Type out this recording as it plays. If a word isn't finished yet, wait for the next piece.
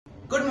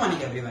Good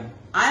morning everyone.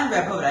 I am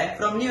Vaibhav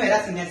from New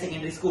Era Senior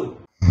Secondary School.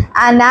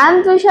 And I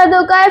am Tvisha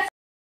Dhokai.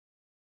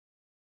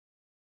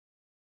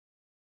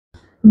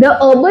 The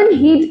urban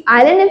heat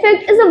island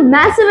effect is a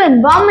massive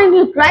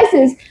environmental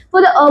crisis for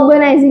the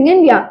urbanizing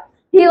India.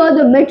 Here,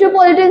 the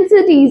metropolitan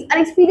cities are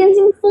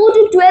experiencing 4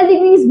 to 12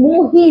 degrees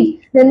more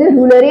heat than the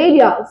rural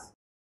areas.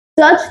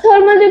 Such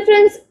thermal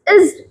difference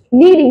is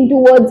leading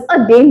towards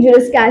a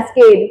dangerous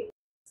cascade.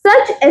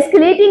 Such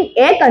escalating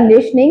air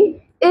conditioning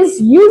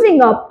is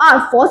using up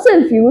our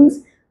fossil fuels,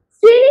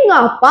 straining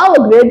our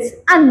power grids,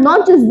 and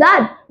not just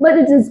that, but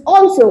it is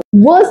also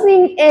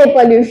worsening air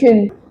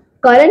pollution.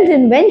 Current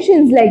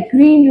inventions like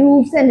green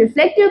roofs and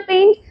reflective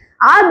paint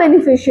are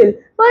beneficial,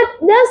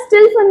 but they are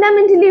still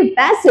fundamentally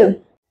passive.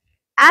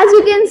 As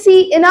you can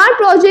see in our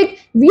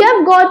project, we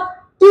have got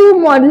two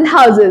model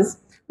houses.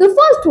 The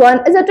first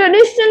one is a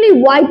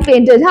traditionally white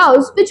painted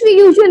house which we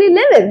usually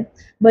live in,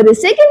 but the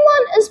second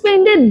one is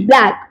painted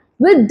black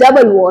with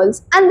double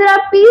walls, and there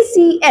are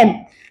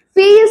PCM,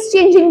 phase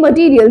changing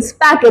materials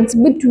packets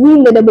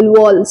between the double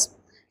walls.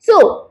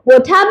 So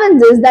what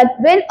happens is that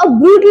when a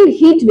brutal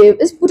heat wave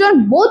is put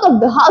on both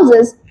of the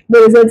houses, the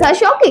results are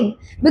shocking,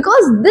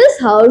 because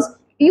this house,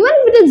 even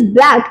if it is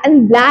black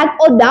and black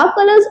or dark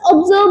colors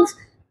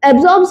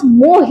absorbs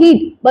more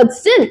heat, but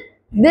still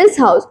this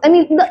house,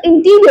 the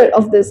interior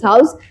of this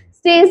house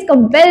stays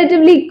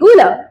comparatively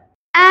cooler.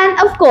 And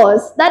of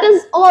course, that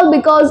is all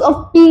because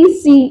of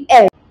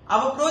PCM.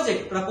 Our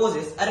project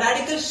proposes a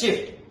radical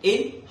shift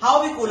in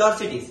how we cool our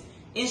cities.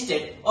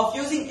 Instead of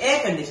using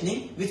air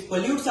conditioning which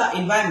pollutes our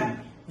environment,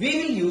 we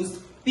will use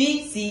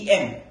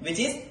PCM, which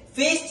is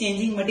phase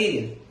changing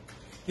material.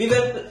 We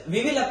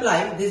will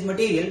apply this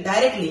material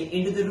directly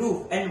into the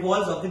roof and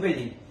walls of the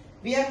building.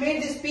 We have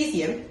made this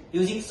PCM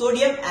using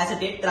sodium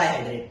acetate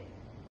trihydrate.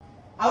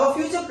 Our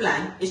future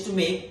plan is to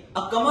make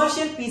a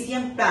commercial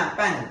PCM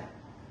panel.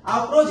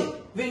 Our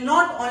project will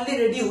not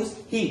only reduce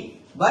heat,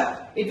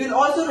 but it will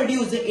also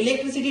reduce the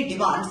electricity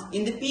demands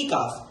in the peak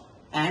hours,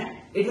 and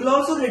it will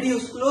also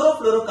reduce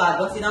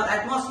chlorofluorocarbons in our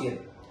atmosphere.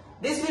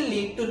 This will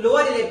lead to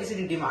lower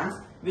electricity demands,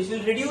 which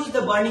will reduce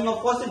the burning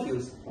of fossil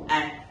fuels,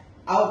 and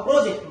our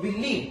project will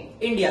lead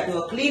India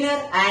to a cleaner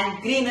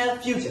and greener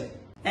future.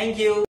 Thank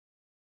you.